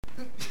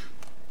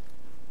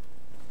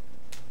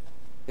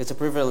It's a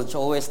privilege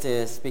always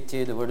to speak to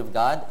you the Word of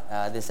God.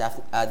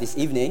 This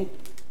evening,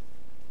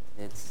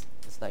 it's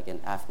like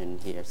an afternoon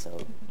here, so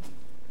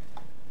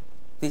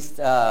please,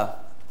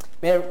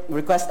 may I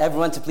request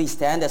everyone to please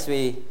stand as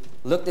we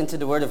look into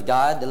the Word of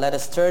God. Let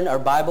us turn our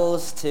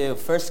Bibles to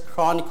 1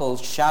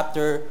 Chronicles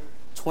chapter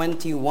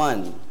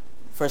 21.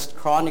 1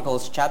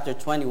 Chronicles chapter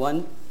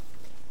 21,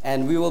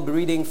 and we will be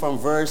reading from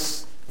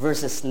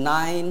verses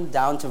 9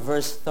 down to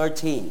verse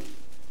 13.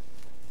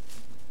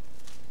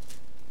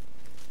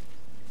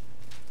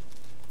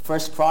 1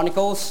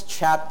 Chronicles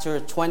chapter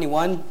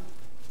 21,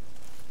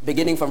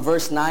 beginning from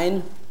verse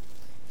 9.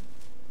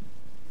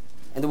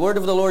 And the word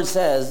of the Lord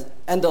says,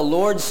 "And the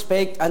Lord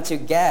spake unto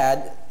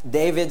Gad,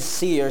 David's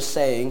seer,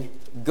 saying,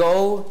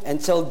 Go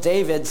and tell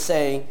David,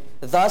 saying,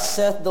 Thus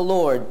saith the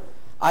Lord,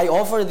 I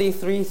offer thee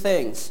 3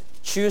 things.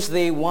 Choose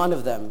thee one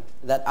of them,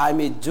 that I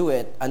may do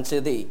it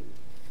unto thee."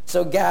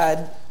 So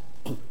Gad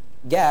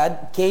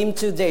came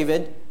to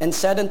David and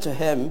said unto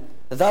him,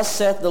 Thus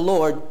saith the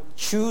Lord,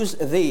 choose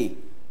thee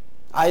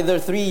either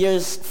 3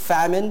 years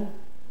famine,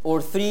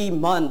 or 3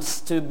 months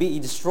to be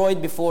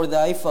destroyed before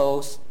thy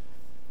foes,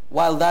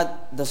 while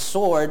that the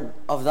sword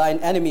of thine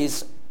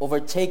enemies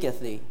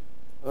overtaketh thee,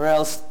 or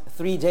else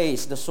 3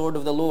 days the sword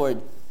of the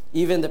Lord,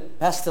 even the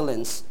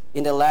pestilence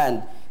in the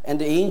land,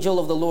 and the angel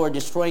of the Lord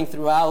destroying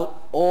throughout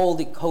all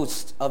the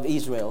coast of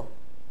Israel.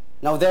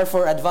 Now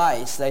therefore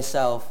advise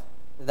thyself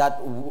that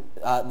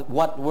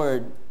what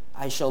word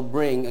I shall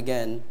bring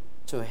again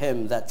to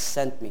him that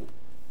sent me.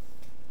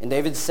 And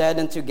David said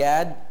unto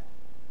Gad,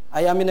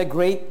 I am in a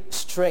great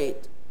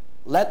strait.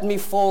 Let me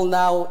fall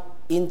now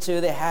into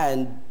the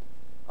hand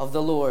of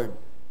the Lord,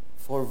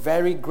 for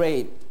very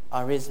great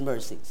are his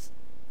mercies.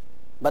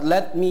 But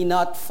let me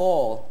not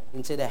fall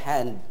into the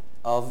hand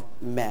of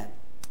man.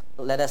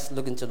 Let us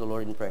look into the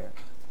Lord in prayer.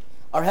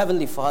 Our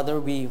Heavenly Father,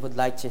 we would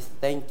like to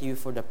thank you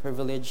for the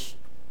privilege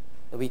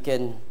that we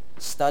can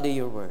study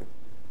your word.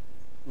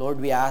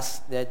 Lord, we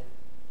ask that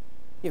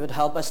you would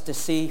help us to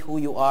see who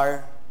you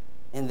are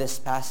in this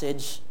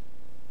passage,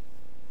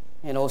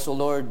 and also,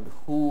 Lord,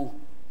 who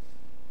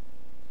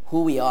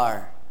we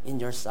are in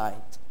your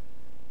sight.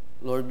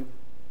 Lord,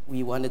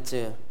 we wanted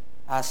to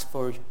ask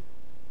for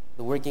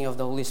the working of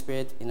the Holy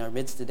Spirit in our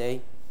midst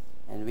today,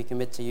 and we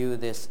commit to you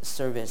this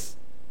service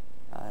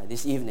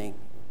this evening.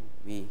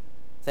 We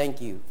thank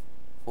you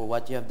for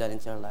what you have done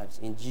into our lives.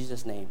 In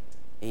Jesus' name,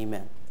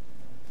 amen.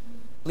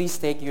 Please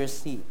take your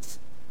seats.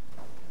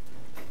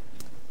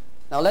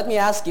 Now let me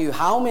ask you,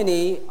 how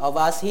many of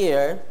us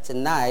here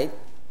tonight,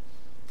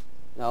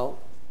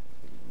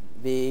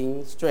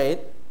 being straight,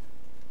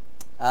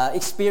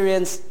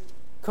 experience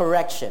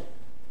correction?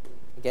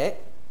 Okay?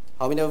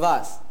 How many of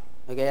us?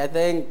 Okay, I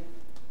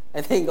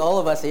think all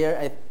of us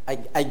here,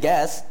 I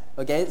guess.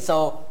 Okay,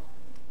 so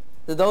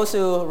to those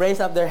who raise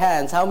up their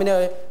hands, how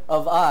many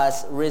of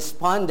us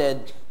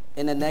responded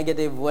in a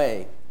negative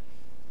way?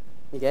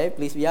 Okay,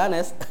 please be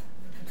honest.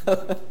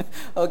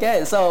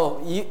 Okay, so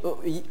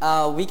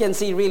we can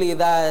see really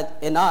that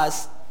in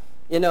us,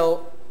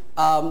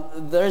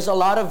 there's a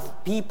lot of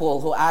people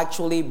who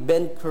actually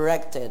been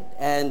corrected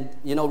and,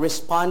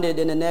 responded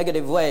in a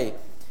negative way.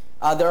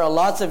 There are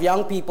lots of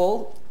young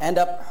people end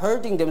up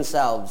hurting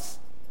themselves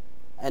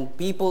and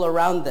people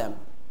around them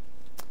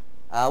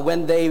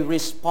when they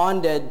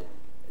responded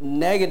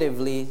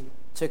negatively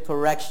to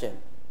correction.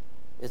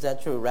 Is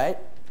that true, right?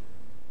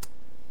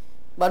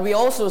 But we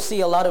also see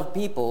a lot of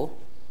people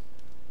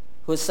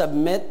who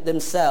submit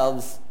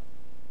themselves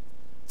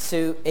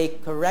to a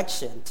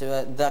correction,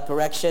 to the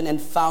correction,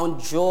 and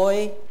found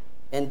joy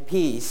and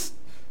peace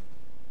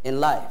in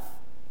life.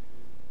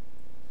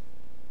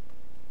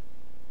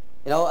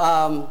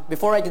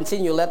 Before I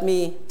continue, let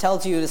me tell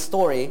to you the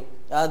story.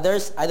 I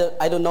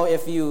don't know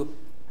if you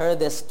heard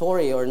this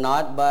story or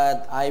not,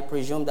 but I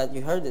presume that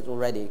you heard it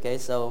already. Okay,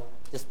 so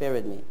just bear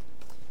with me.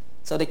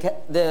 So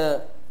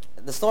the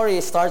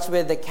story starts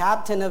with the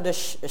captain of the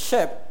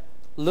ship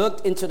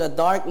looked into the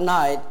dark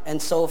night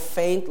and saw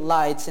faint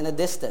lights in the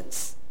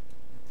distance.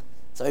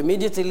 So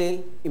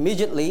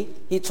immediately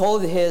he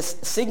told his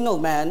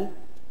signalman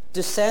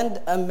to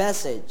send a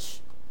message.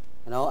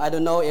 I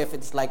don't know if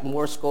it's like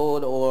Morse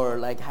code or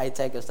like high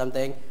tech or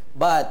something,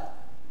 but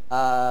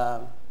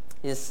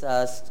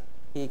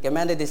he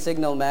commanded the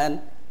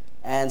signalman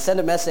and sent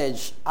a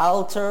message: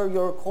 alter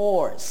your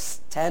course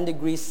 10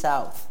 degrees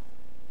south.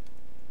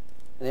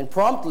 And then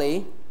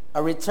promptly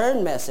a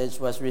return message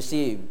was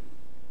received.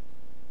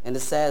 And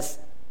it says,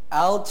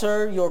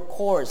 alter your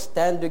course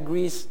 10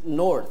 degrees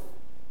north.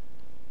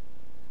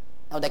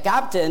 Now the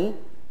captain,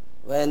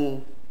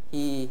 when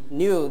he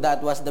knew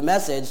that was the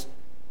message,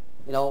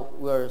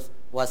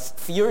 was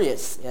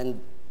furious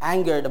and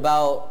angered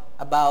about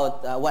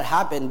what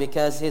happened,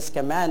 because his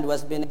command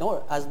has been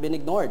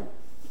ignored.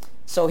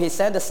 So he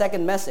sent a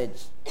second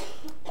message,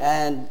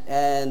 and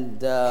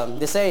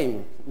the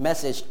same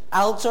message: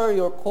 alter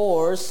your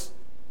course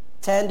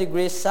 10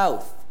 degrees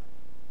south.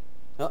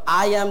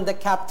 I am the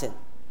captain.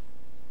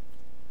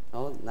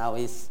 Now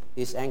he's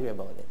angry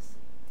about this.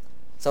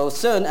 So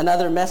soon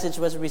another message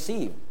was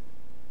received.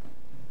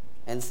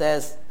 and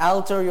says,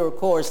 alter your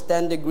course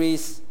 10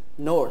 degrees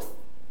north.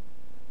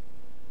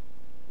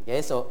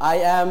 Okay, so I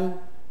am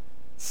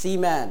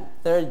Seaman,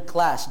 third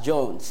class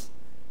Jones.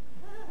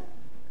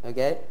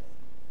 Okay?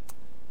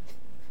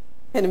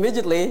 And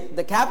immediately,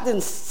 the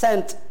captain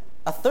sent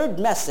a third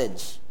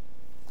message,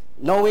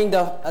 knowing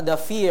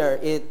the fear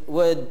it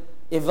would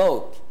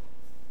evoke.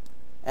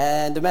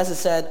 And the message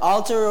said,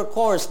 alter your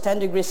course 10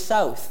 degrees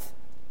south.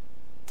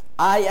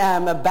 I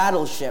am a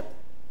battleship.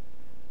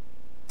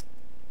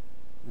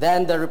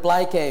 Then the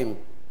reply came,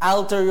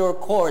 alter your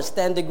course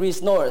 10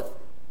 degrees north.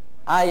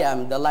 I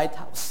am the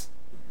lighthouse.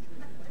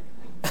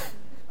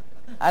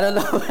 I don't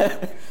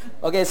know.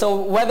 Okay,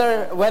 so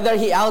whether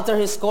he altered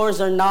his course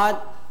or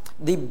not,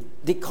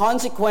 the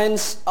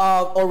consequence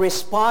of or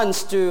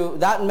response to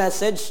that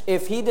message,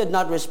 if he did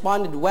not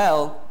respond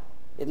well,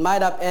 it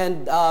might have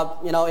ended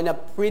up, in a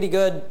pretty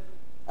good,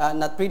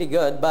 not pretty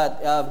good, but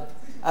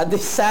a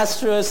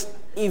disastrous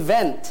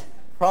event,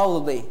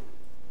 probably.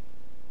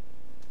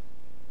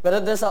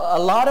 But there's a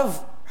lot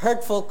of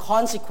hurtful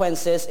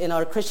consequences in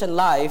our Christian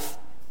life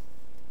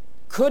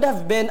could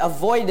have been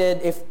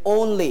avoided if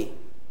only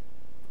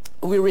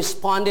we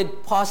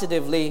responded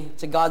positively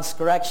to God's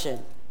correction.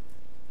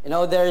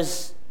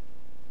 There's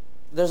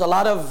a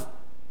lot of,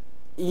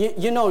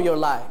 you know your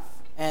life,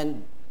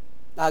 and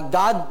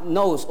God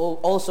knows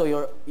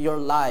also your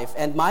life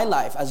and my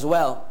life as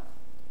well.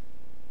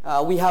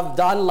 We have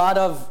done a lot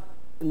of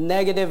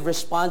negative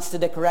response to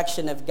the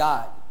correction of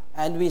God,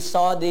 and we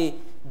saw the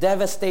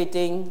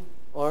devastating,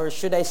 or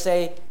should I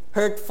say,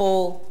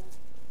 hurtful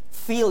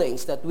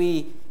feelings that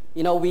we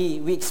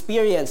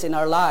experience in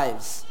our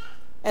lives.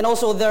 And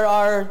also there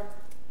are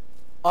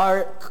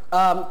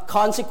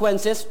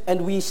consequences,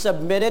 and we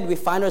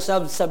find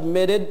ourselves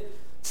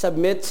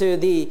submit to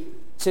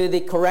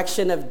the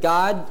correction of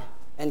God,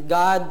 and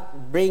God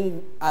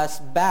bring us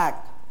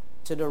back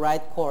to the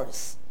right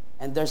course,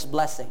 and there's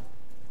blessing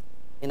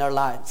in our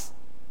lives.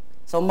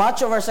 So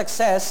much of our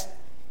success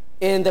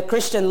in the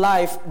Christian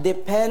life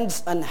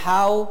depends on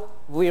how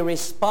we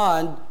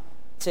respond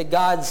to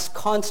God's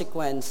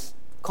consequences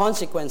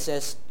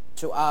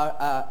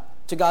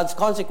to God's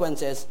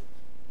consequences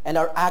and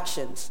our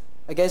actions.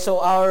 Okay, so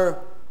our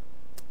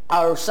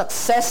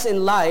success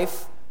in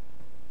life,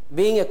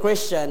 being a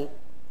Christian,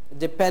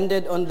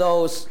 depended on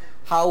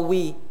how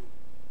we,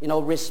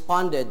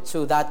 responded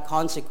to that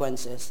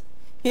consequences.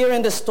 Here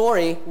in the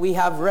story we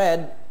have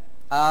read,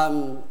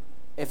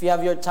 if you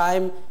have your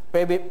time,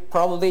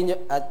 probably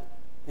at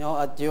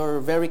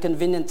your very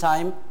convenient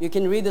time, you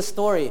can read the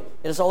story.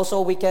 It is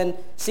also, we can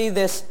see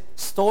this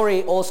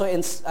story also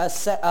in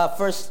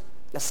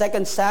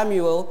 2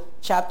 Samuel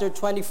chapter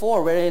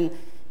 24, wherein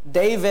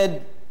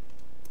David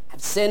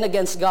sinned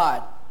against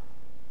God.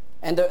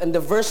 And in the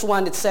verse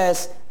 1 it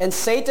says, and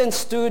Satan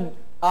stood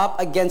up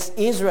against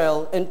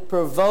Israel and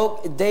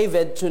provoked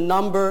David to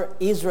number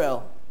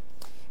Israel.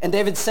 And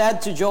David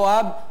said to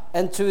Joab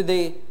and to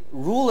the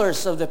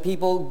rulers of the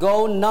people,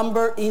 go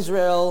number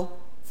Israel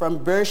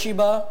from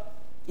Beersheba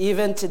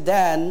even to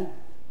Dan,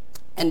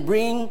 and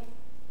bring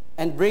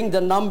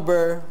the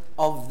number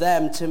of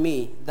them to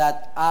me,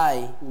 that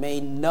I may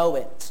know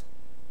it.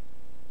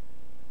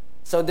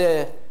 So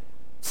the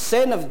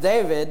sin of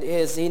David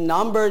is he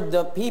numbered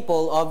the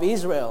people of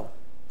Israel.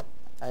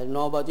 I don't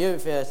know about you,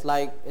 if it's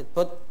like, it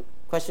put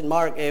question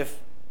mark if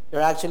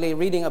you're actually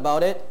reading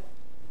about it.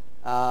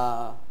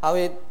 How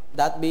would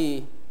that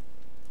be?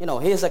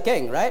 He is a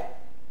king, right?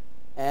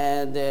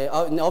 And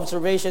in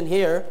observation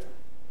here,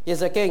 he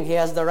is a king. He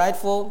has the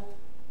rightful,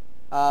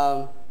 he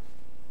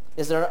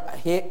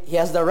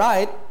has the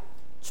right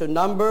to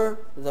number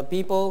the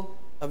people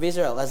of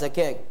Israel as a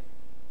king.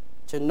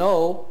 To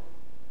know,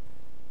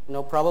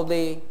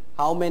 probably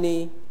how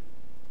many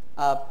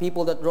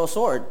people that draw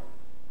sword.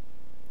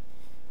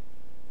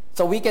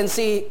 So we can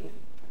see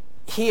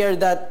here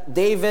that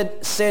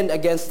David sinned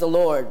against the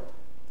Lord,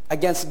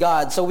 against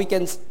God. So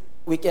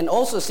we can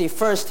also see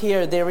first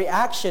here the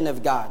reaction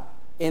of God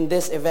in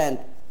this event.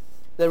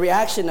 The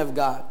reaction of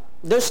God.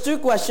 There's two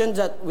questions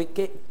that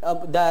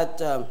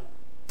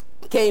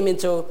came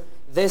into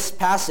this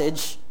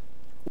passage.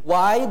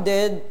 Why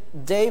did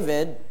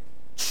David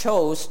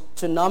chose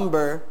to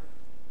number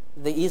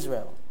the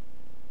Israel?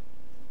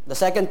 The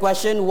second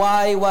question,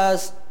 why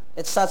was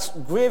it such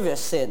grievous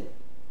sin?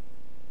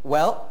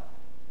 Well,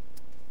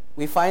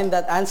 we find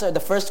that answer. The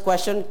first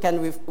question,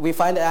 we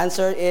find the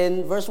answer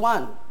in verse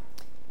 1.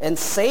 And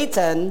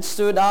Satan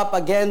stood up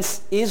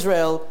against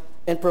Israel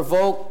and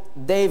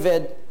provoked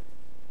David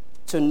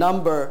to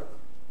number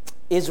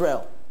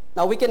Israel.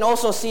 Now we can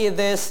also see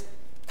this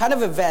kind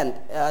of event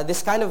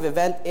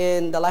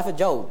in the life of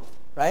Job,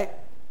 right?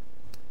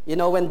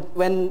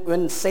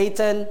 When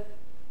Satan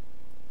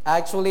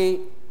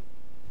actually,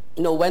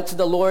 went to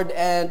the Lord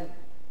and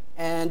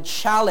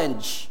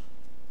challenged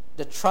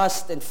the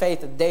trust and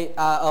faith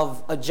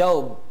of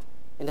Job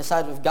in the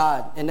sight of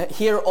God. And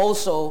here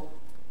also,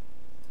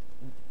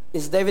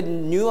 is David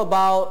knew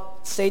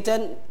about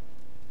Satan?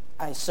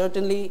 I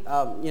certainly,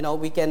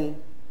 we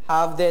can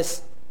have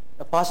this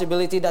a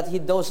possibility that he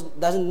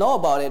doesn't know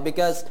about it,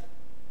 because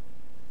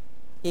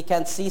he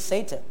can't see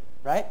Satan,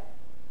 right?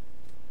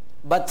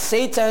 But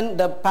Satan,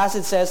 the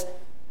passage says,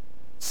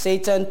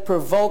 Satan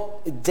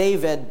provoked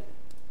David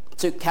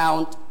to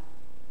count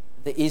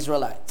the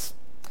Israelites.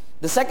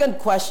 The second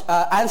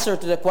answer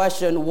to the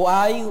question,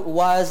 why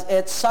was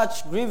it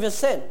such grievous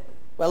sin?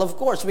 Well, of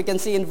course, we can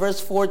see in verse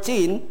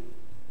 14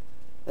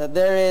 that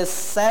there is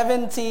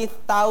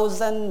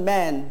 70,000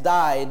 men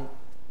died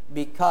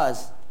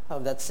because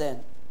of that sin.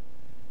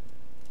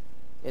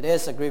 It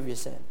is a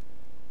grievous sin.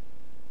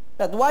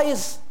 But why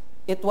is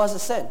it was a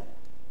sin?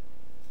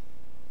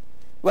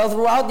 Well,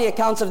 throughout the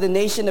accounts of the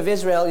nation of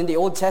Israel in the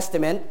Old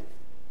Testament,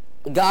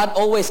 God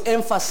always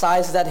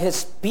emphasized that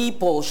his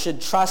people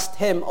should trust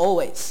him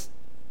always.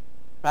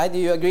 Right? Do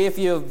you agree if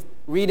you're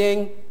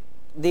reading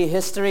the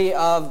history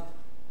of,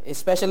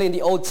 especially in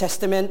the Old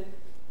Testament,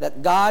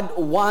 that God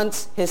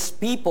wants his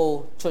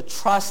people to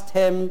trust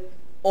him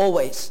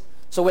always.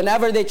 So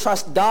whenever they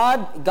trust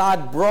God,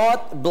 God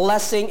brought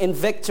blessing and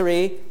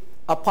victory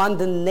upon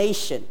the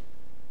nation.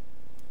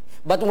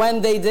 But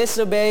when they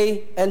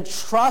disobey and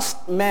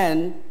trust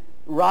men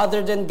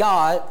rather than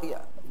God,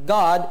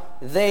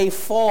 they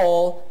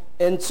fall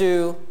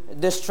into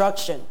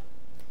destruction.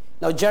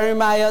 Now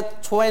Jeremiah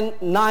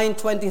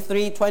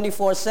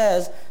 9:23-24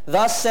 says,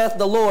 "Thus saith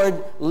the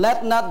Lord,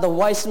 let not the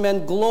wise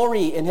man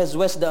glory in his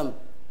wisdom,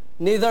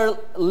 neither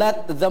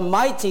let the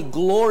mighty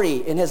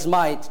glory in his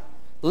might.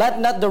 Let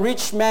not the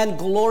rich man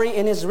glory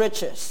in his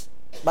riches,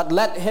 but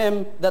let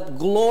him that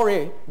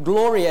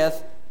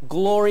glorieth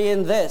glory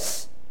in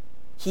this,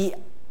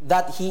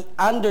 that he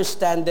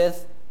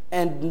understandeth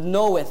and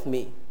knoweth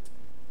me,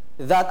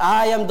 that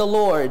I am the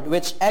Lord,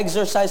 which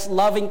exercise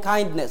loving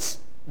kindness,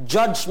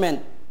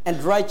 judgment,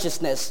 and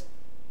righteousness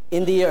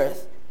in the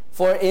earth.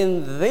 For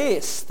in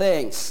these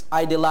things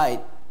I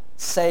delight,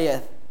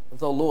 saith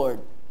the Lord."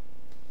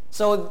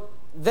 So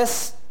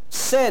this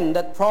sin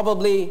that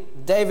probably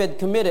David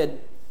committed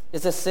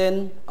is a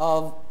sin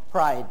of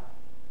pride.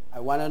 I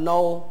want to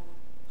know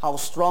how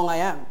strong I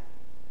am.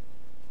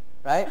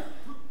 Right?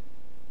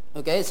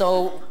 Okay,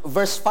 so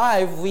verse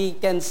 5, we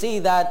can see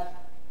that,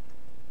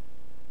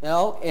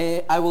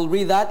 I will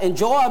read that. "And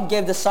Joab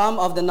gave the sum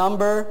of the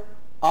number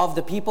of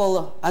the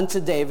people unto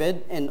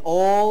David, and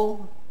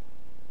all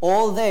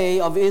they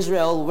of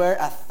Israel were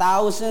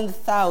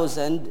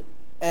 1,000,000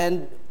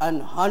 and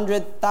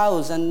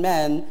 100,000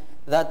 men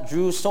that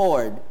drew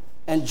sword.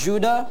 And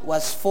Judah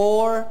was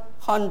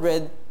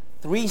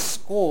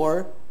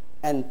 460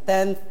 and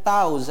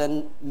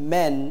 10,000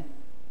 men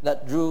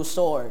that drew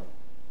sword."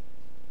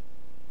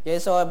 Okay,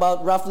 so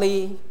about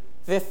roughly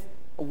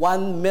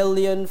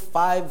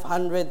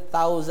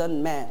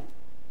 1,500,000 men.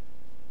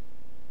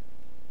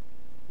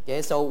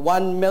 Okay, so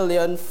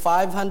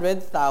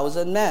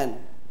 1,500,000 men.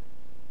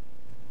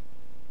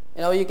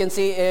 You can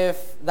see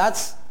if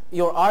that's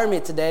your army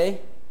today,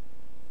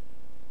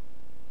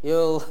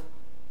 you're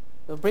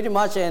pretty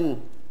much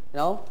in,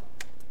 no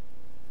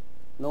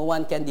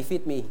one can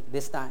defeat me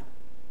this time.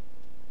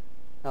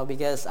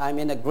 Because I'm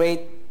in a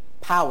great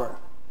power.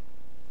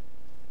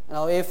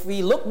 If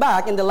we look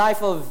back in the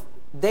life of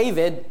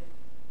David,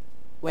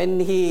 when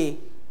he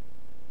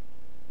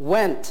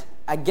went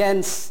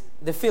against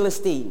the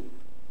Philistine,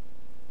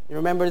 you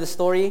remember the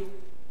story?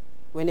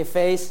 When he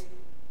faced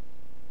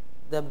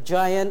the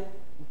giant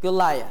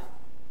Goliath.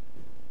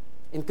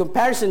 In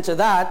comparison to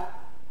that,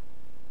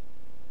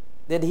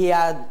 did he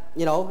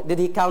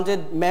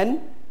counted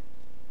men?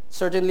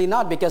 Certainly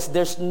not, because he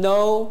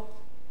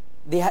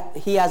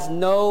has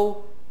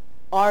no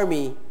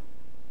army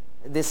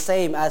the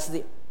same as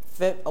the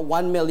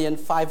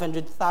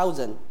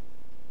 1,500,000.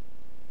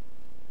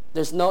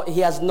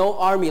 He has no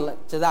army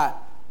to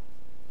that.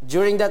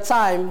 During that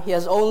time, he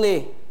has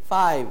only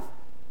 5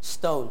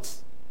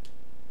 stones.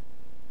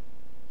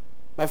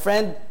 My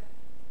friend,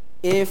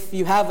 if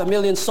you have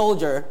 1,000,000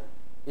 soldiers,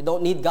 you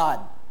don't need God.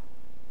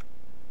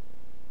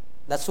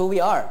 That's who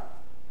we are.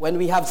 When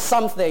we have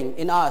something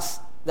in us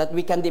that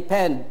we can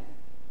depend,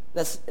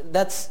 that's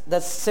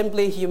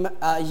simply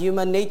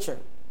human nature.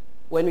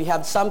 When we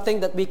have something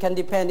that we can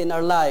depend in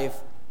our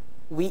life,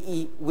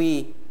 we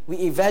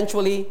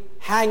eventually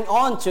hang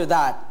on to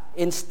that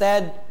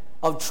instead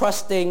of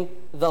trusting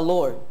the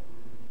Lord.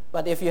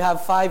 But if you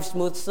have 5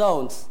 smooth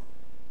stones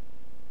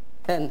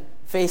and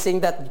facing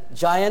that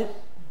giant,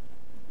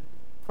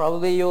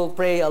 probably you'll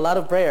pray a lot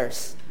of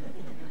prayers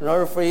in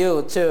order for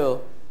you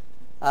to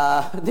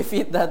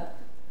defeat that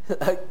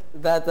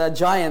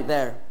giant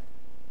there.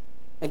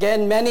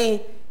 Again,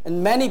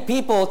 many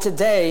people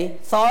today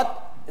thought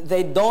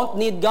they don't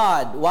need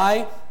God.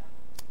 Why?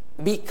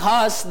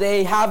 Because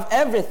they have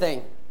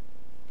everything.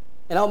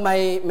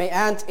 My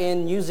aunt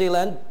in New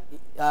Zealand,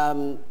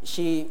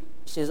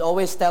 she's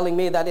always telling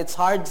me that it's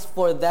hard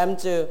for them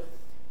to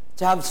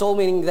have soul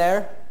winning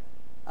there,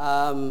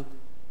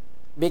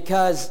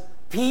 because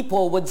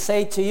people would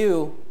say to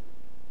you,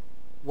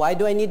 "Why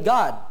do I need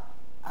God?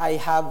 I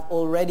have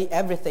already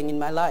everything in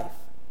my life.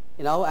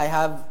 I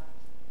have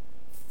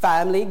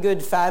family,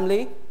 good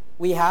family.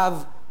 We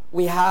have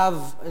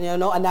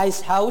a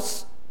nice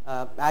house,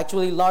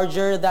 actually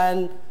larger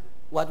than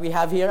what we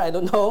have here, I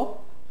don't know.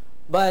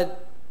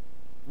 But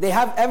they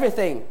have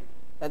everything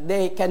that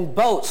they can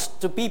boast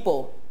to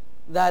people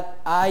that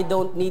I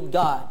don't need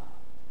God.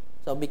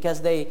 So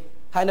because they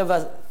kind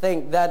of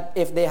think that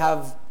if they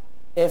have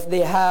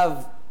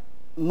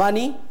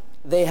money,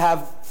 they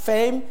have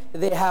fame,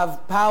 they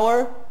have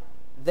power,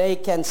 they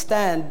can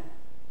stand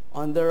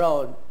on their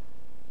own.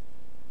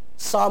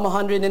 Psalm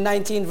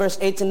 119 verse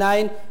 8 to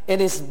 9,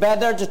 it is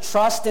better to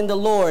trust in the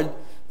Lord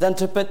than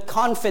to put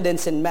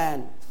confidence in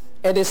man.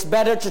 It is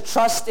better to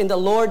trust in the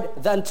Lord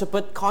than to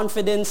put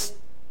confidence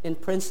in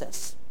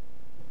princes.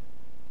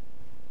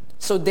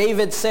 So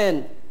David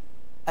sinned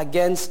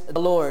against the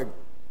Lord.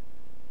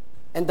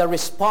 And the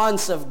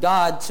response of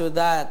God to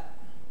that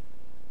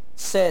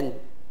sin,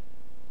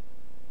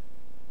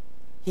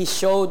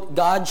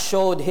 God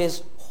showed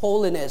his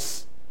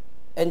holiness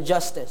and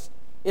justice.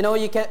 You know,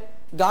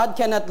 God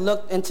cannot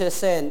look into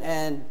sin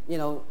and,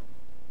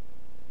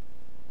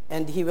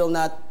 and he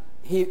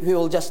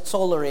will just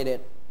tolerate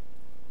it.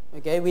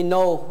 Okay, we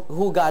know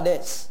who God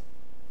is.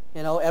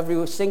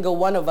 Every single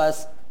one of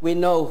us, we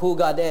know who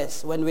God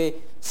is when we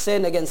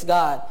sin against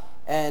God,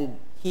 and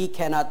he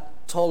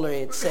cannot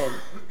tolerate sin.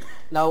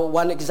 Now,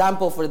 one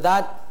example for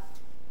that,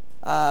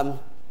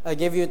 I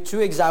give you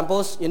two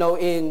examples.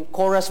 In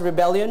Korah's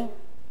rebellion,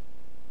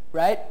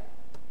 right?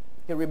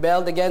 He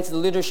rebelled against the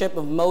leadership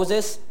of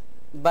Moses,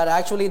 but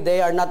actually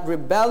they are not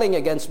rebelling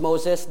against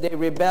Moses. They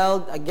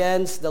rebelled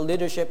against the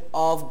leadership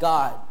of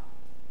God.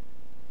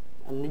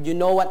 And you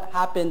know what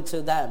happened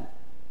to them.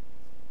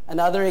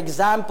 Another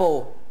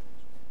example,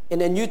 in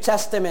the New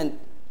Testament,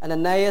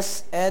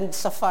 Ananias and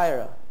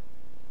Sapphira.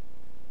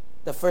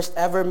 The first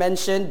ever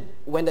mentioned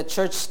when the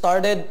church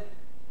started,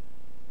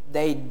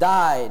 they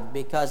died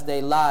because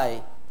they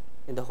lied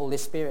in the Holy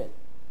Spirit.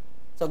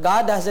 So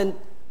God doesn't,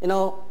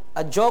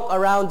 a joke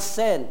around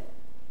sin.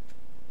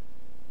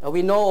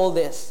 We know all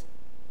this.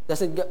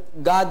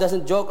 God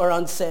doesn't joke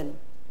around sin.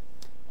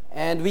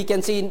 And we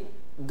can see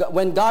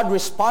when God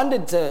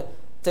responded to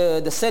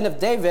the sin of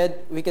David,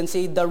 we can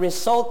see the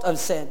result of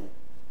sin.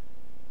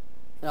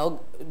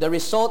 The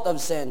result of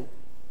sin.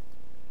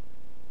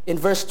 In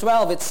verse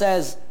 12 it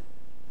says,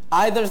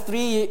 either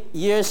 3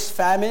 years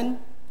famine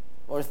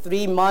or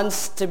 3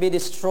 months to be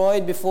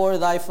destroyed before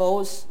thy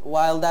foes,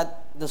 while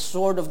that the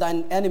sword of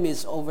thine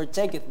enemies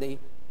overtaketh thee,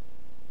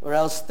 or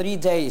else 3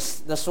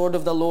 days the sword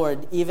of the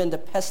Lord, even the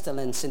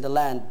pestilence in the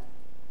land,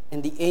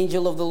 and the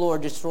angel of the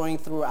Lord destroying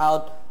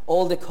throughout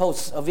all the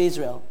coasts of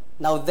Israel.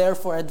 Now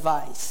therefore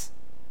advise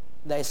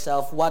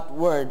thyself what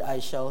word I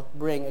shall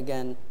bring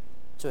again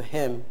to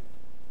him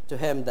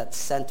that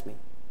sent me.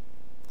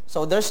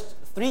 So there's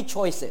 3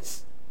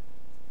 choices,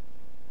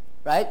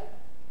 right?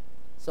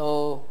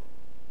 So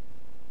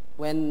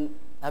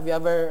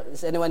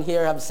does anyone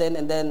here have sinned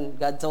and then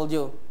God told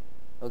you,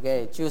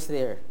 okay, choose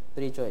here,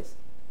 3 choices,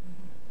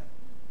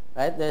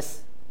 right?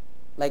 There's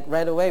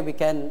right away we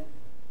can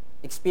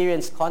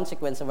experience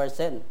consequence of our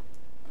sin.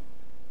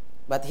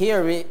 But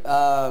here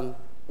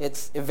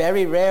it's a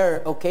very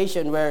rare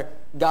occasion where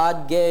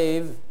God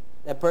gave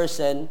a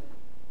person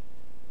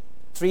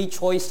 3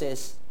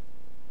 choices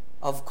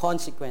of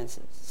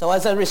consequences. So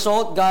as a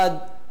result,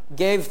 God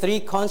gave 3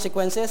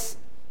 consequences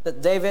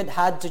that David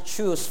had to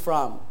choose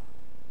from.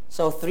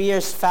 So 3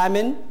 years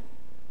famine,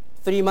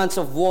 3 months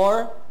of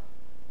war,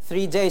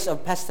 3 days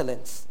of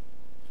pestilence.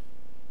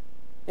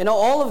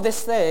 All of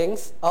these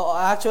things,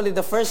 actually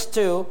the first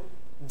 2,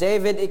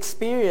 David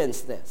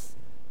experienced this.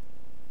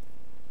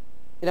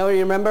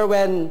 Remember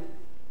when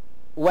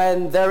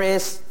there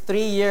is 3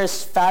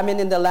 years famine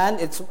in the land,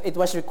 it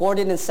was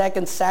recorded in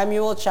 2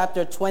 Samuel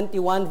chapter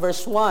 21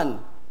 verse 1.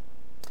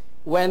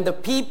 When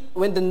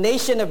the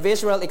nation of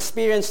Israel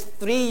experienced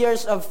 3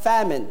 years of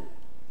famine.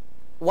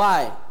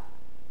 Why?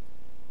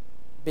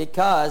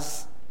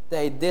 Because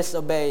they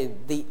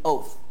disobeyed the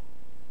oath.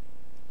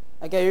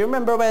 Okay, you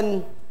remember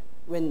when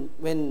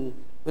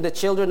the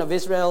children of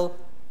Israel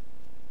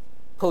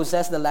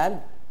possessed the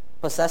land?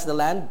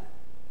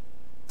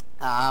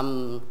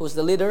 Who's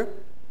the leader?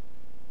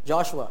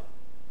 Joshua.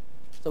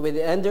 So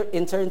we enter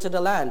into the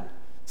land.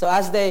 So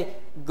as they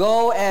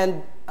go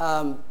and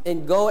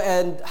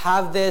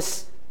have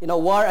this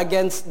war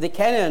against the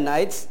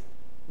Canaanites,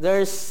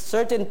 there's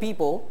certain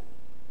people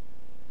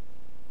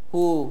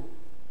who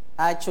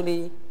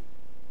actually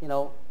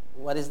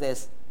what is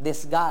this?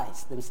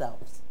 Disguise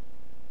themselves.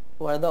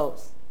 Who are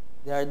those?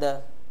 They are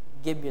the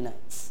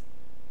Gibeonites.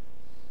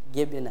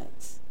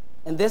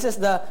 And this is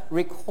the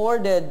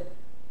recorded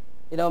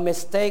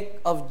mistake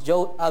of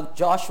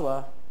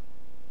Joshua,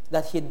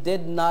 that he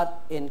did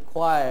not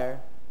inquire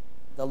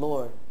the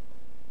Lord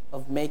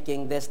of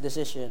making this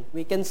decision.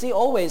 We can see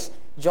always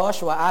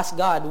Joshua asked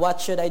God, what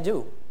should I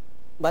do?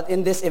 But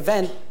in this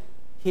event,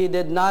 he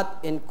did not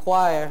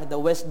inquire the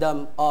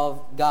wisdom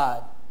of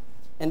God.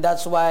 And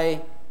that's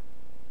why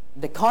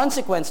the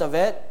consequence of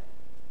it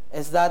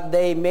is that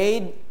they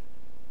made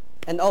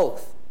an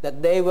oath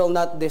that they will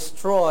not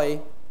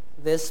destroy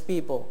this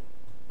people.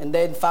 And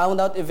they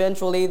found out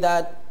eventually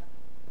that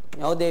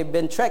they've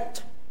been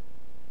tricked.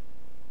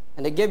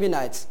 And the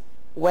Gibeonites,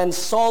 when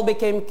Saul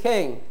became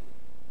king,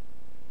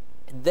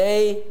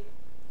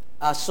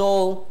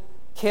 Saul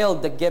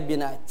killed the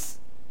Gibeonites.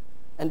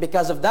 And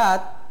because of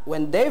that,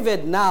 when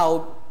David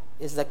now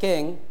was the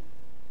king,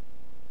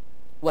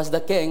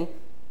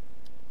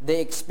 they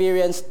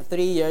experienced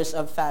 3 years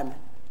of famine.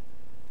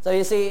 So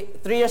you see,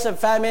 3 years of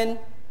famine,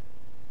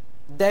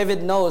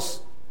 David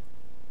knows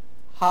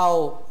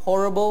how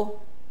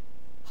horrible,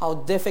 how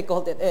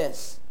difficult it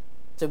is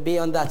to be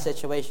on that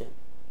situation.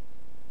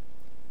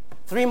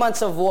 3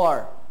 months of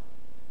war.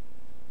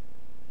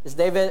 Was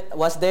David,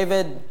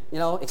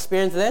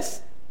 experienced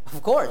this?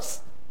 Of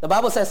course. The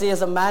Bible says he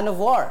is a man of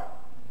war.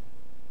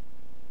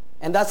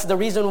 And that's the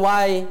reason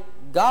why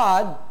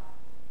God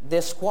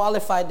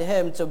disqualified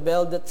him to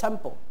build the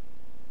temple.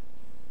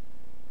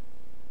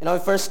 In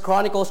 1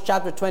 Chronicles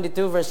chapter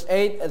 22 verse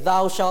 8,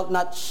 thou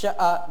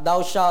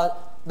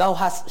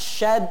hast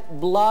shed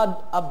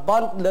blood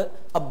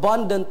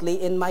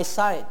abundantly in my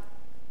sight.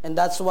 And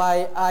that's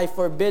why I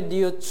forbid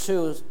you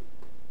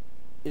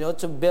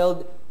to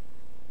build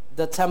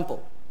the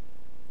temple.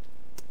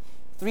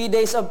 3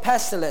 days of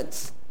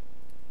pestilence.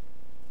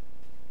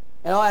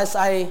 As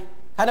I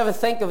kind of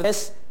think of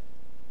this,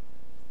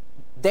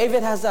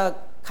 David has a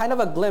kind of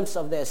a glimpse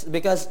of this,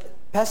 because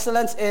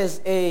pestilence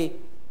is a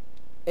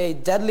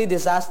deadly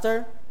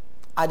disaster,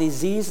 a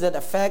disease that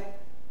affects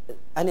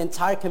an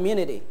entire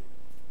community.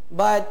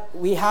 But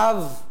we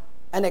have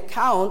an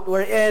account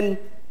wherein,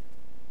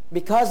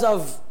 because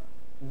of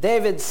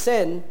David's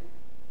sin,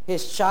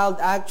 his child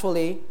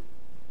actually,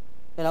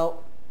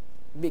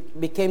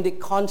 became the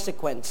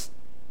consequence.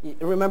 You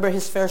remember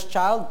his first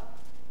child?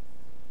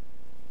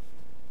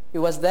 He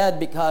was dead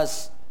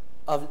because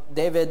of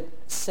David's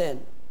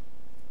sin,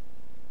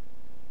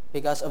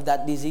 because of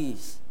that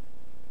disease.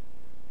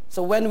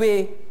 So when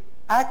we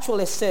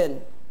actually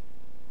sin,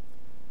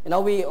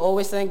 we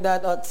always think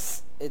that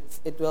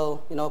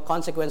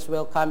consequence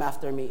will come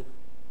after me.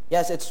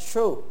 Yes, it's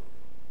true.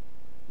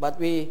 But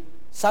we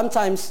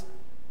sometimes,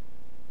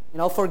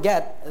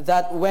 forget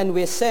that when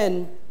we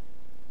sin,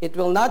 it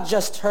will not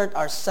just hurt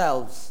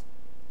ourselves,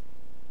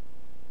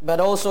 but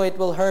also it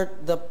will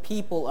hurt the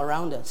people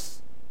around us.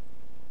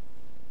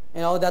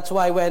 That's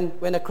why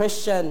when a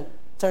Christian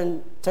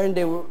turn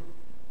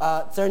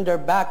their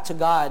back to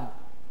God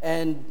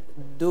and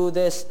do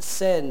this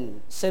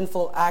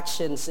sinful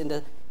actions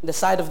in the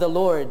sight of the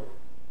Lord,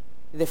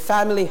 the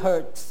family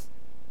hurts.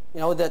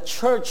 The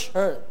church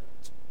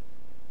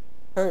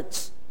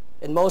hurts.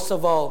 And most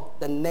of all,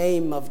 the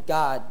name of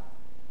God,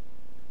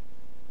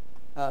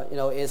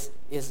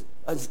 is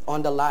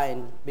on the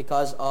line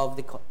because of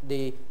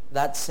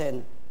that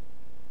sin.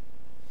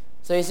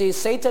 So you see,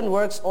 Satan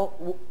works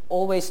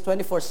always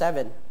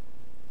 24/7.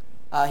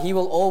 He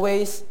will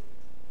always,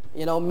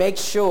 make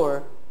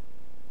sure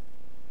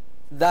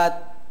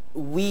that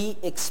we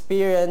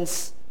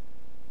experience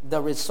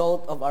the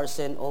result of our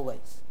sin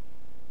always.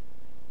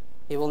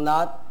 He will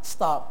not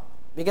stop,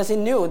 because he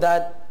knew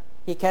that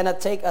he cannot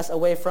take us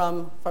away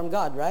from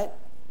God, right?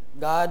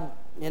 God,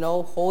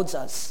 holds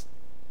us.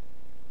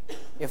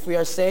 If we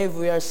are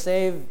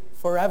saved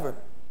forever.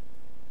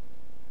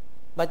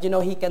 But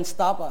he can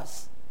stop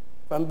us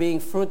from being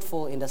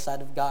fruitful in the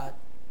sight of God.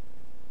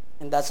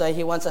 And that's why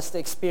he wants us to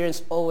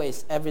experience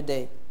always, every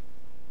day,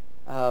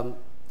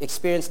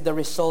 experience the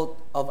result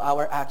of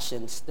our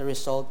actions, the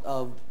result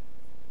of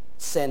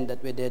sin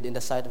that we did in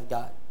the sight of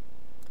God.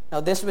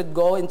 Now this would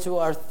go into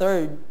our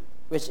third,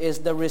 which is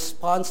the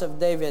response of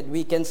David.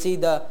 We can see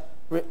the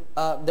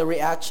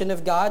reaction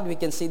of God. We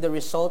can see the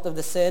result of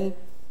the sin.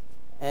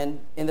 And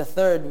in the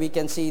third, we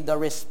can see the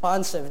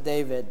response of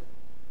David.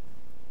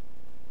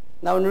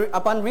 Now,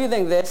 upon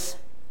reading this,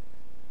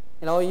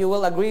 you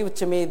will agree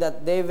to me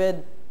that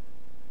David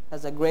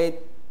has a great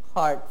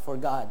heart for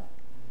God.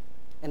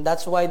 And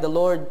that's why the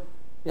Lord,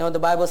 the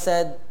Bible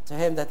said to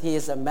him that he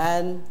is a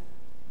man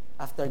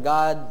after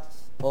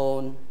God's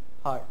own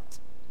heart.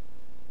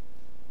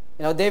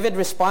 David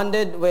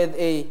responded with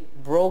a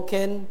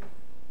broken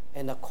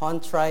and a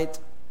contrite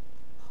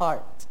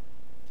heart.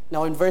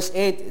 Now in verse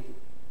 8,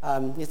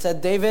 it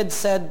said, David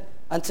said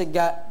unto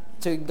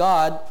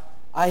God,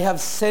 I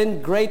have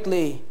sinned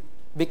greatly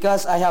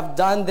because I have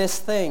done this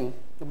thing.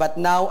 But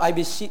now I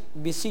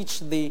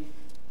beseech thee,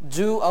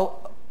 do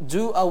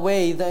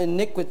away the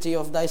iniquity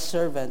of thy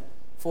servant,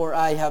 for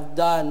I have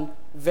done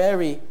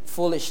very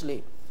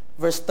foolishly.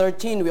 Verse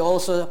 13, we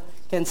also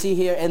can see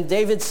here, and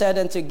David said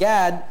unto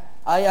Gad,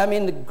 I am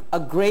in a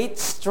great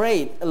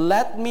strait.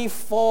 Let me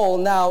fall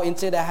now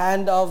into the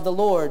hand of the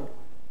Lord,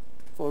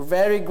 for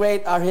very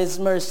great are his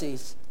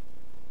mercies.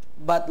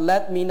 But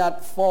let me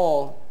not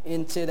fall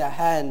into the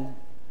hand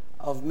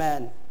of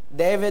man.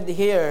 David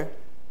here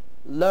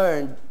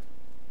learned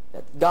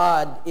that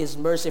God is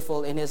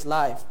merciful in his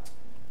life.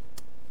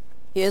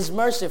 He is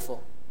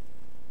merciful.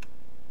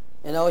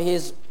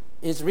 He's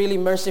really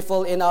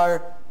merciful in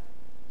our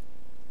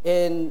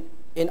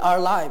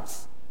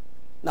lives.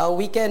 Now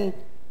we can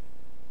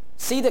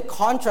see the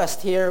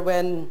contrast here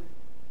when,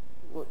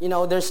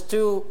 there's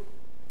two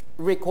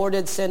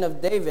recorded sin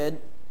of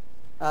David.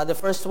 The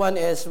first one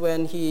is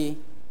when he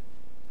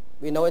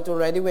We know it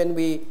already when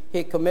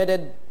he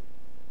committed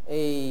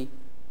an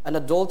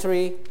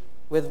adultery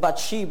with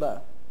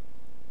Bathsheba.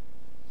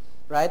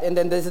 Right? And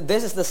then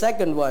this is the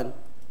second one.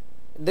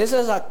 This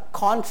is a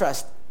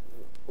contrast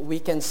we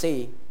can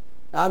see.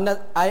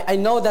 I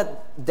know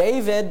that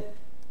David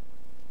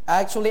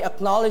actually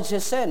acknowledged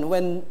his sin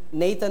when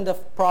Nathan the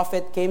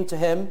prophet came to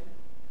him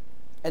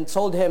and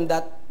told him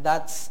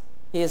that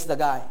he is the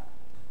guy.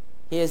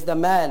 He is the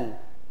man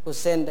who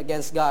sinned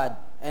against God,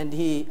 and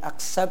he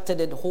accepted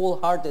it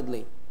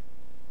wholeheartedly.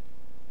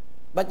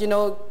 But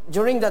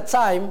during that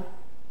time,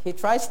 he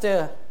tries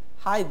to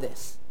hide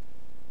this.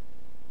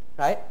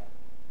 Right?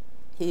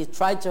 He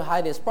tried to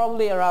hide this.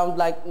 Probably around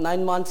like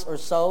 9 months or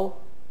so,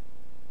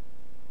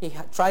 he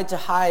tried to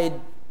hide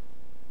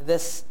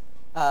this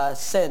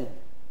sin.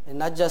 And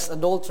not just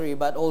adultery,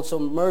 but also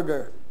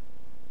murder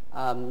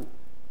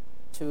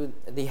to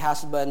the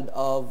husband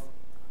of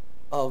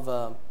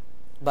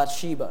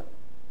Bathsheba.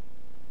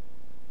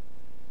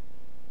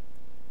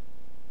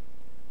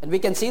 And we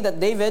can see that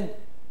David,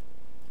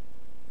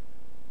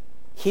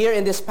 here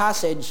in this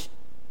passage,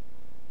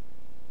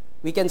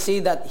 we can see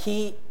that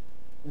he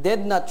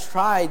did not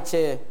try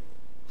to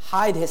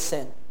hide his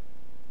sin.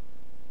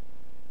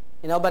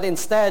 But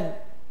instead,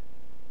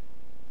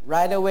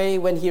 right away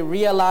when he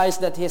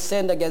realized that he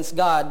sinned against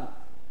God,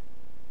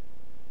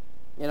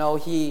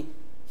 he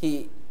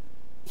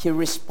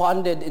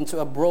responded into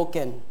a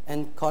broken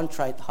and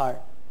contrite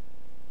heart.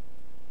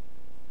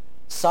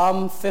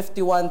 Psalm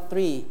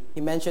 51:3,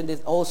 he mentioned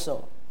it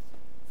also.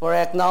 For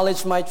I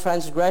acknowledge my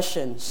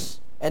transgressions,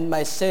 and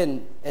my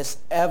sin is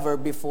ever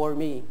before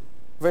me.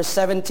 Verse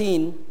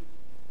 17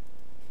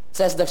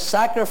 says, the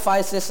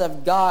sacrifices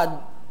of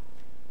God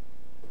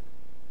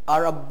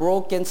are a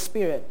broken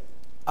spirit,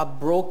 a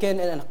broken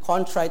and a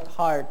contrite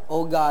heart,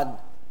 O God,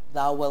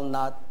 thou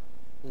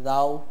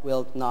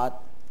wilt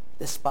not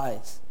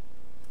despise.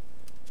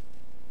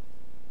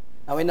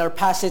 Now in our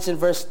passage in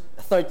verse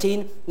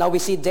 13, now we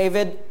see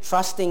David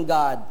trusting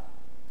God.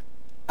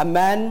 A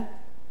man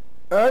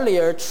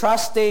earlier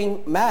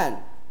trusting man,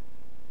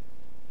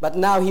 but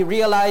now he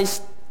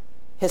realized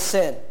his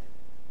sin.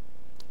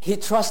 He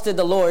trusted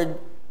the Lord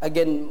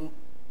again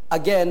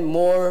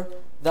more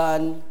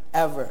than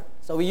ever.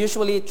 So we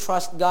usually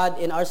trust God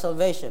in our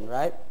salvation,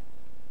 right?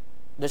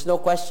 There's no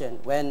question.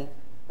 When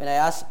I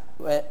ask,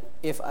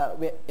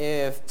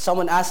 if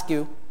someone asks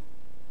you,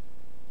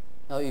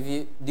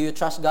 do you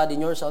trust God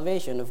in your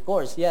salvation? Of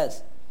course,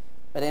 yes.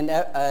 But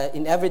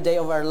in every day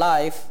of our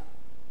life,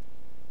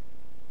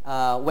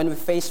 when we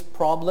face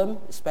problem,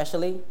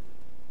 especially,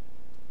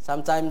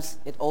 sometimes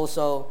it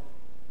also,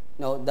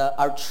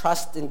 our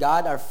trust in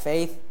God, our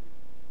faith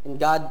in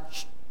God,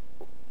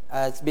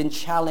 has been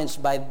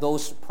challenged by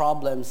those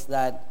problems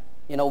that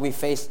we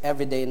face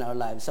every day in our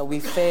lives. So we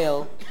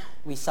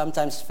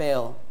sometimes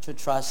fail to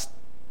trust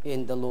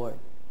in the Lord.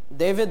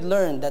 David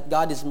learned that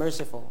God is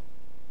merciful.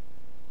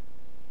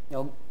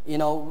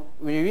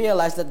 We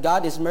realize that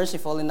God is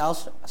merciful in our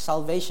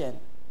salvation.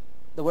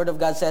 The Word of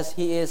God says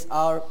He is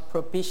our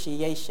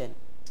propitiation.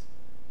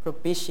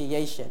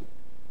 Propitiation.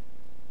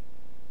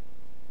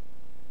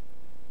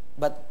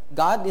 But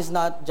God is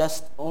not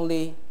just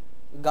only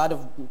God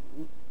of,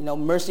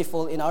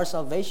 merciful in our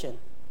salvation,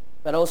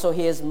 but also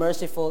He is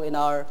merciful in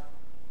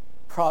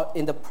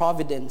in the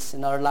providence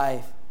in our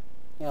life.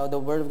 The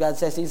Word of God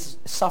says He's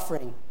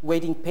suffering,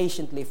 waiting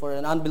patiently for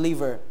an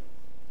unbeliever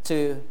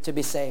to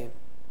be saved,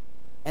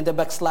 and the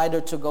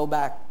backslider to go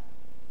back.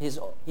 His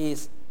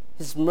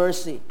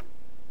mercy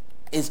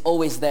is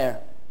always there,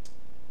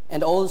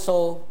 and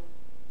also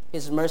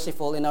He's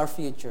merciful in our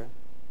future.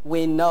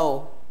 We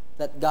know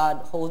that God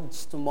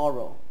holds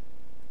tomorrow,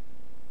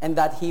 and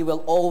that He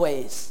will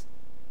always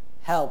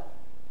help.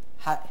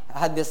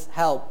 Had this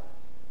help.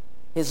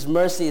 His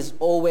mercy is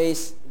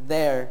always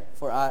there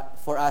for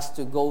us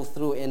to go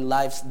through in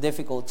life's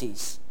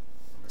difficulties.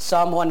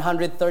 Psalm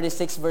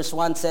 136 verse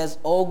 1 says,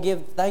 "Oh,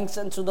 give thanks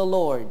unto the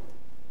Lord,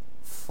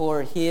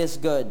 for He is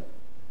good,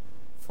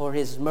 for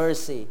His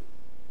mercy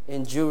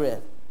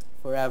endureth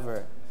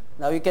forever."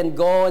 Now you can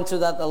go into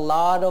that a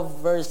lot of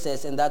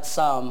verses in that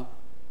psalm,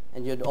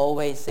 and you'd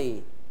always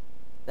see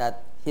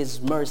that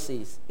His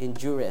mercies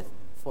endureth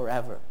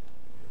forever.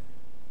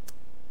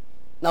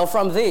 Now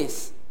from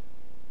this,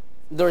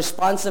 the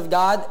response of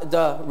God,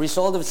 the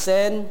result of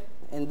sin,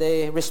 and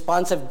the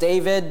response of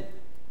David,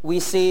 we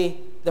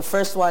see the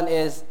first one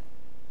is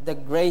the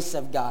grace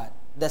of God.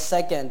 The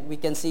second, we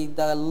can see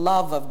the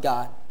love of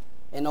God.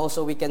 And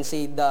also we can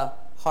see the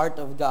heart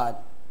of God.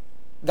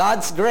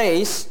 God's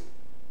grace,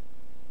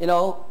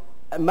 a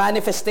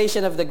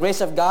manifestation of the grace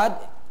of God.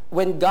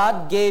 When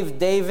God gave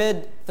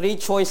David 3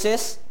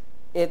 choices,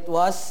 it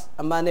was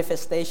a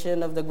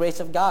manifestation of the grace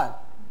of God.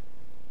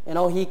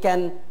 He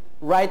can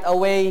right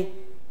away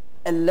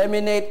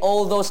eliminate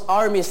all those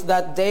armies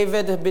that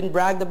David had been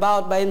bragged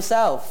about by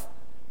himself.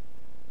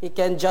 He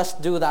can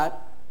just do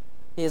that.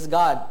 He is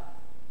God.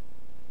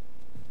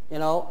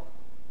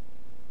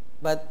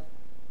 But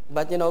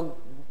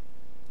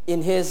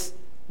in His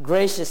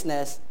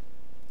graciousness,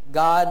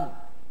 God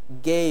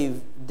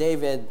gave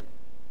David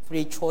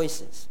three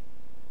choices.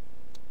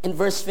 In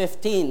verse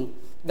 15,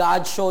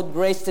 God showed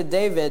grace to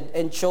David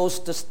and chose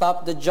to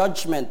stop the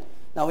judgment.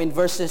 Now in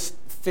verses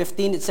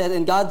 15 it said,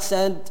 "And God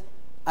sent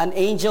an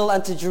angel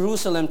unto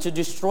Jerusalem to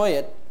destroy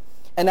it.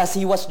 And as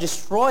he was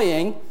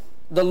destroying,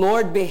 the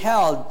Lord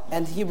beheld,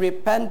 and he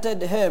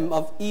repented him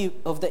of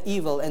the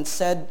evil, and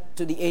said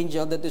to the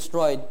angel that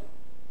destroyed,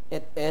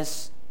 It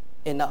is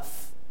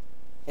enough.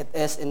 It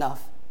is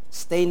enough.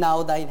 Stay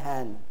now thine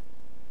hand."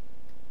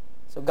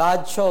 So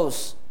God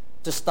chose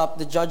to stop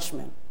the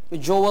judgment.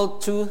 Joel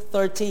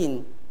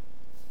 2:13,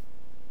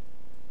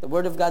 the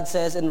word of God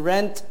says, "And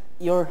rent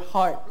your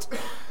heart,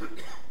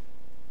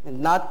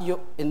 and not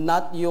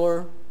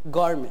your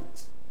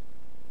garments,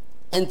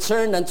 and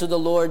turn unto the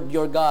Lord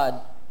your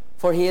God,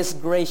 for he is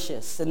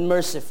gracious and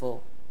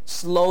merciful,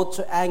 slow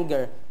to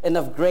anger, and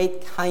of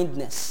great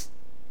kindness,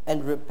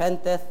 and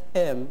repenteth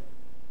him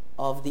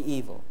of the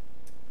evil."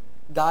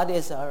 God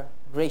is our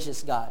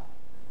gracious God.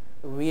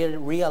 We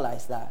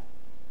realize that.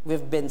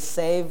 We've been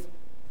saved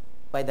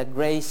by the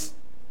grace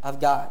of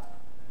God.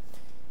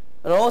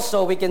 But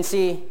also we can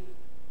see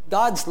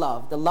God's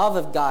love, the love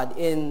of God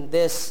in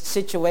this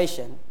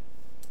situation.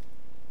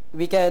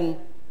 We can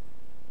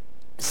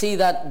see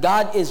that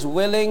God is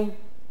willing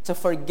to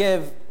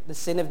forgive the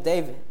sin of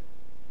David.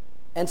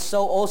 And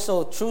so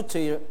also true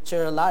to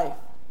your life.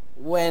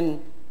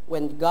 When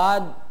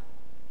God,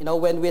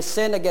 when we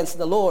sin against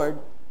the Lord,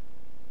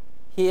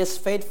 he is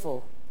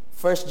faithful.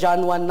 1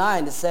 John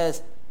 1:9, it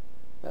says,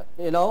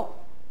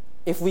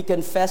 if we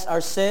confess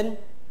our sin,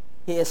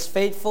 he is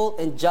faithful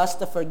and just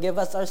to forgive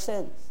us our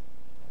sins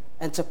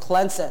and to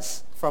cleanse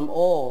us from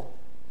all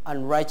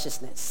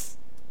unrighteousness.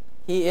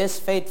 He is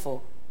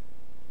faithful.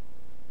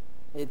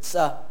 It's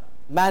a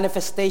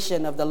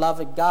manifestation of the love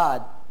of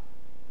God.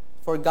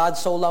 For God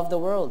so loved the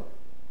world,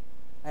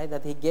 right,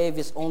 that he gave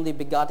his only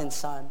begotten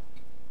Son.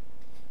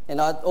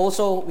 And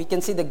also we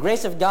can see the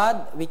grace of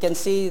God, we can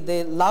see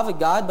the love of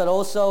God, but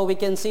also we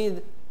can see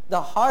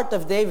the heart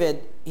of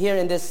David here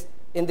in this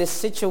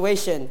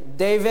situation.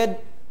 David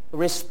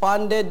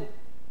responded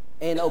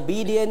in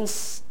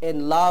obedience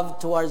and love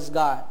towards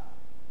God.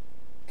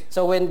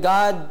 So when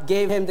God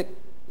gave him the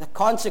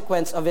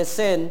consequence of his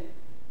sin,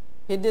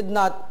 he did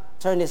not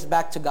turn his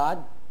back to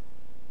God,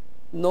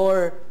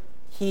 nor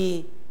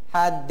he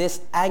had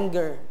this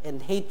anger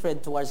and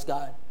hatred towards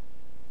God.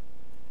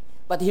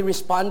 But he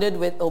responded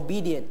with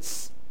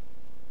obedience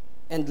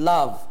and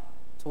love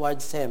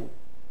towards him.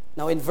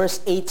 Now in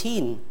verse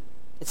 18,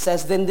 it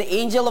says, "Then the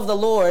angel of the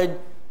Lord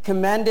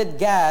commanded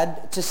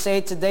Gad to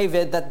say to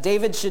David that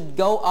David should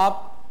go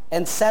up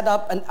and set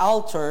up an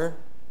altar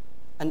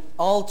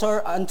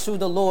unto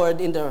the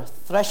Lord in the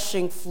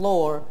threshing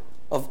floor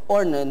of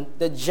Ornan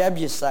the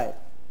Jebusite."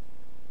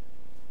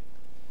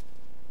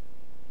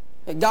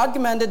 God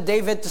commanded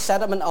David to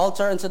set up an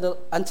altar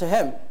unto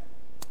him.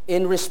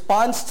 In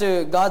response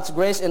to God's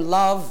grace and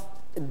love,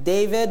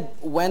 David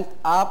went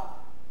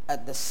up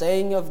at the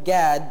saying of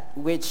Gad,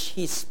 which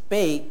he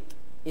spake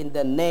in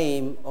the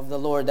name of the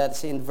Lord.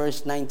 That's in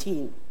verse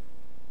 19.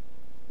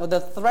 Now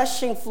the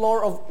threshing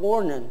floor of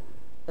Ornan,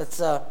 that's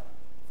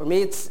for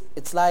me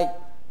it's like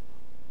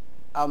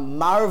a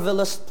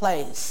marvelous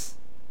place.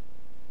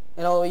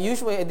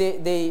 Usually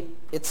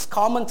it's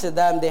common to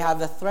them, they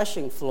have a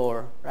threshing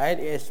floor, right?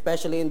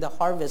 Especially in the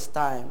harvest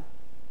time,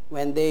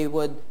 when they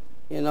would,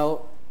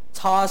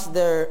 toss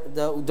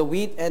the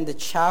wheat and the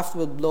chaff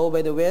would blow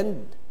by the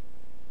wind,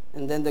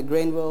 and then the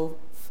grain will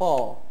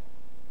fall.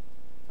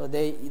 So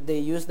they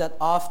use that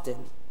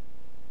often.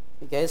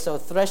 Okay, so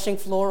threshing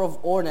floor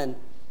of Ornan,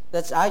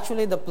 that's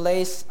actually the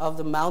place of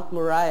the Mount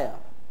Moriah.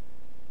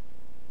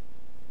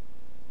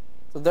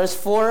 So there's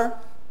 4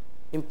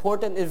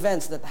 important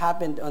events that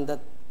happened on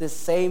this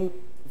same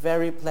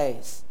very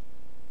place.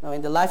 Now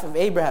in the life of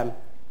Abraham,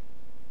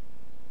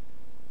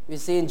 we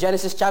see in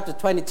Genesis chapter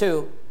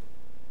 22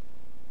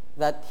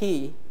 that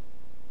he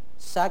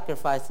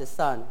sacrificed his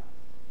son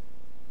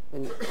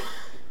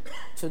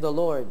to the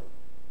Lord.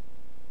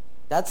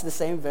 That's the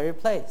same very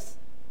place.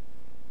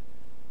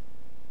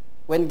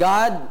 When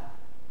God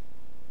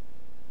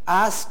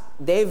asked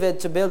David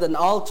to build an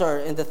altar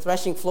in the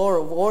threshing floor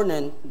of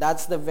Ornan,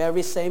 that's the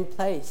very same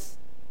place.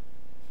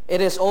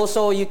 It is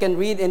also, you can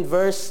read in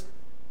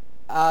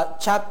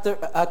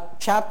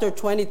chapter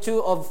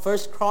 22 of 1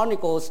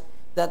 Chronicles,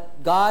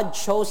 that God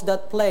chose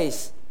that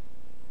place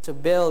to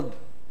build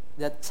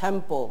the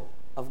temple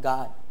of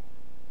God.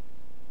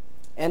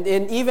 And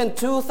in even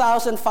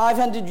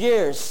 2,500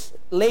 years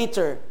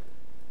later,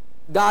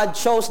 God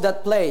chose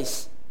that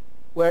place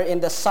wherein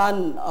the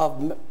Son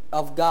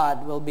of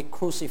God will be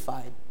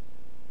crucified,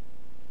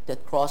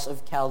 that cross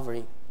of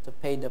Calvary, to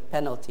pay the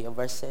penalty of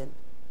our sin.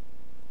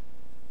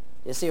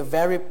 You see, a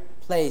very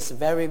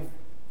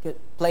good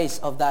place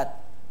of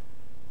that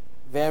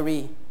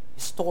very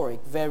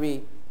historic,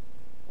 very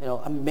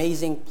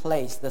amazing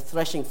place, the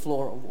threshing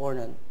floor of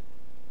Ornan.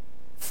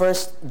 1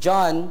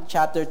 John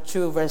chapter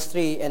 2 verse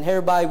 3, "And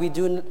hereby we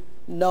do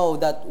know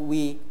that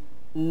we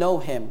know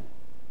him,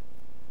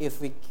 if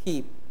we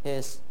keep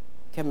his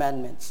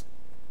commandments."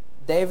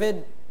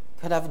 David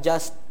could have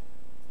just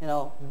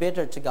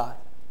bitter to God.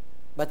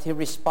 But he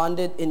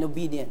responded in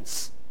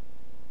obedience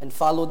and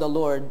followed the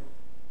Lord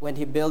when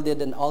he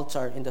builded an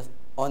altar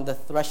on the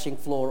threshing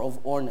floor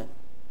of Ornan.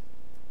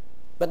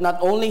 But not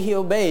only he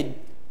obeyed,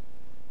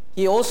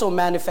 he also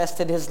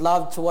manifested his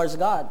love towards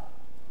God,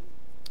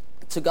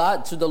 to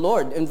the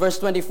Lord. In verse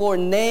 24,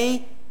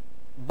 "Nay,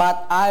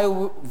 but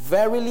I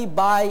verily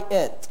buy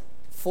it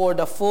for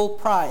the full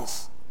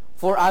price,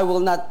 for I will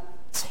not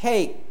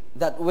take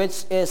that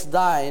which is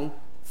thine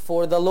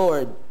for the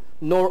Lord,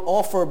 nor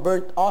offer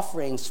burnt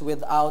offerings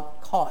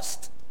without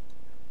cost."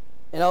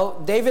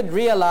 David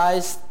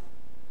realized,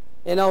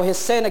 his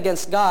sin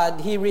against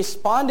God. He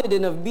responded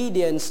in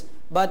obedience,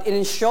 but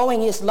in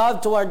showing his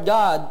love toward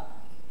God,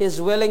 he's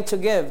willing to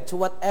give to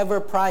whatever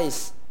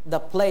price the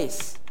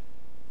place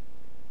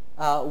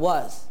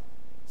was.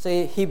 So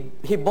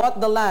he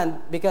bought the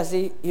land because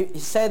he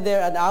said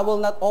there, "And I will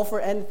not offer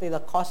anything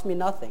that cost me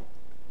nothing."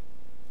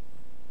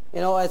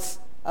 It's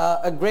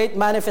a great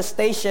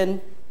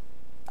manifestation,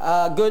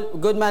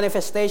 good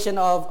manifestation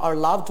of our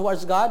love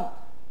towards God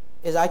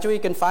is actually, you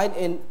can find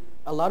in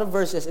a lot of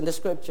verses in the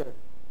scripture.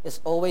 It's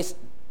always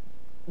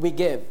we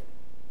give.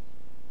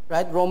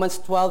 Right? Romans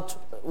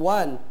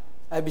 12:1.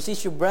 "I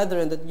beseech you,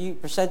 brethren, that you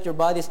present your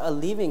bodies a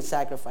living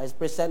sacrifice.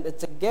 Present it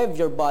to give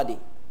your body."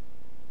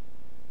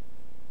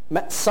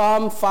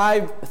 Psalm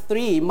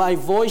 5:3. "My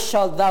voice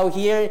shalt thou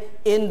hear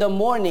in the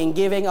morning,"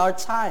 giving our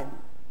time.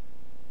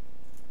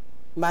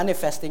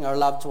 Manifesting our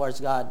love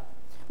towards God.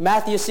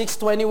 Matthew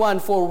 6:21.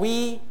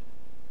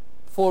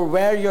 For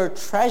where your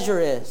treasure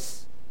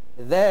is,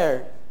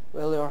 there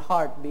will your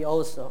heart be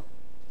also."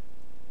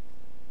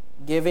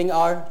 Giving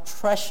our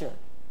treasure.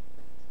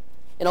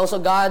 And also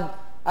God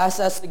asks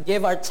us to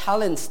give our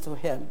talents to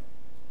him.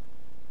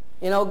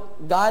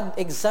 God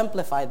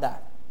exemplified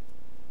that.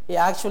 He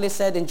actually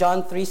said in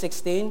John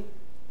 3:16,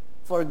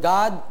 "For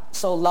God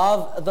so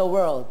loved the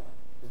world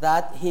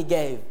that he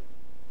gave."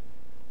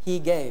 He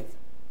gave.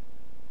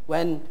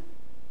 When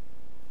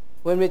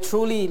we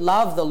truly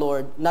love the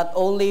Lord, not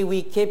only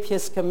we keep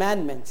his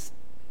commandments,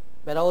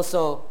 but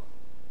also,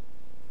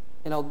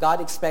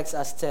 God expects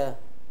us to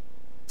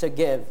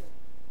give.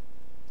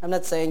 I'm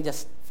not saying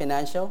just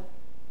financial.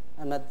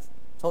 I'm not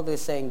totally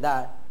saying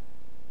that.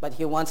 But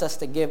he wants us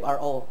to give our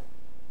all,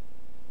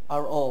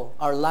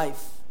 our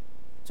life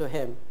to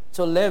him,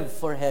 to live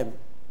for him.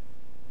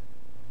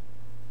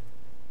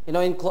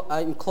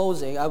 In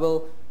closing, I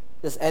will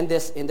just end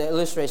this in the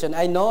illustration.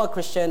 I know a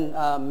Christian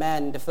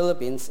man in the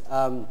Philippines.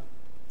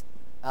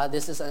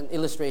 This is an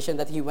illustration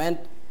that he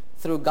went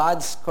through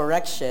God's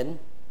correction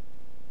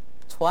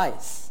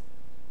twice.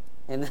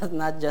 And that's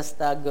not just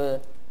a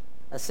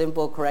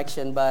simple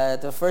correction,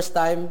 but the first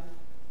time,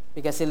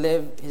 because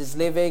he's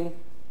living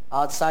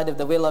outside of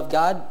the will of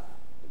God,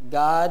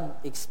 God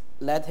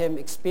let him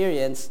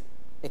experience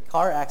a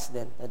car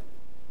accident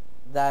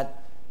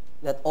that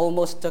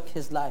almost took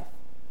his life.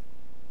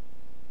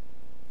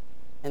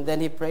 And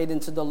then he prayed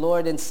into the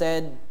Lord and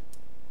said,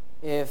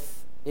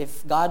 if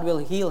God will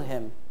heal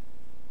him,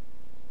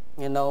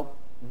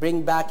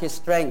 bring back his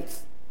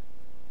strength,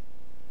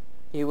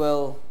 he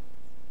will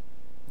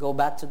go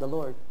back to the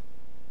Lord.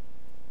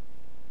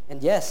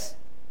 And yes,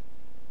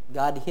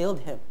 God healed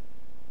him.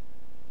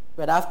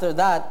 But after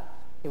that,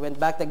 he went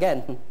back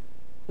again,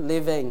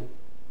 living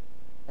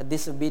a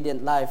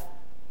disobedient life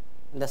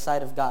in the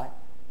sight of God.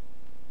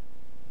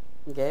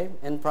 Okay?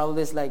 And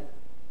probably it's like,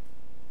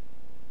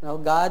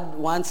 God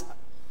wants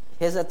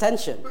his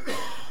attention.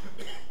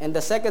 And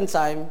the second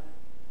time,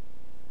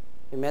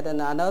 he met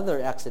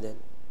another accident,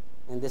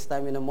 and this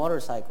time in a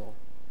motorcycle,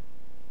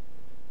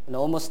 and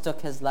almost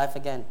took his life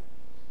again.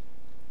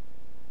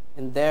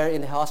 And there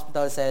in the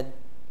hospital, he said,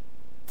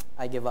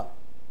 "I give up."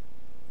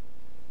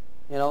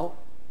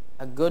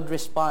 A good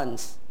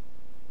response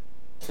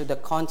to the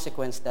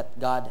consequence that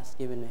God has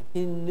given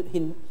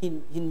him.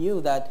 He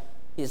knew that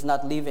he's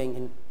not living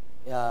in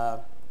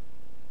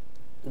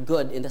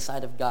good in the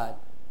sight of God.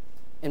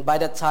 And by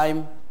that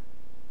time,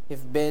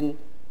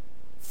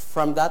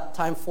 from that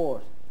time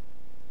forth,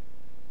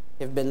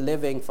 he's been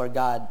living for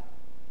God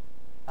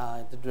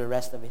to the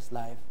rest of his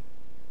life.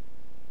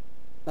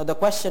 Now the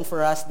question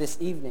for us this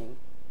evening,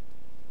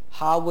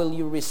 how will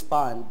you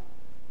respond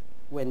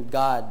when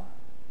God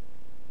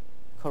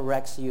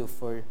corrects you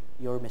for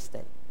your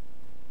mistake?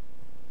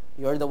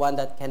 You're the one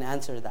that can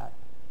answer that.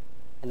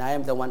 And I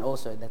am the one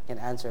also that can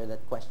answer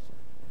that question.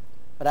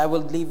 But I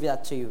will leave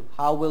that to you.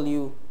 How will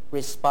you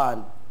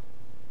respond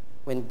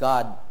when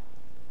God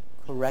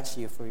corrects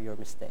you for your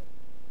mistake?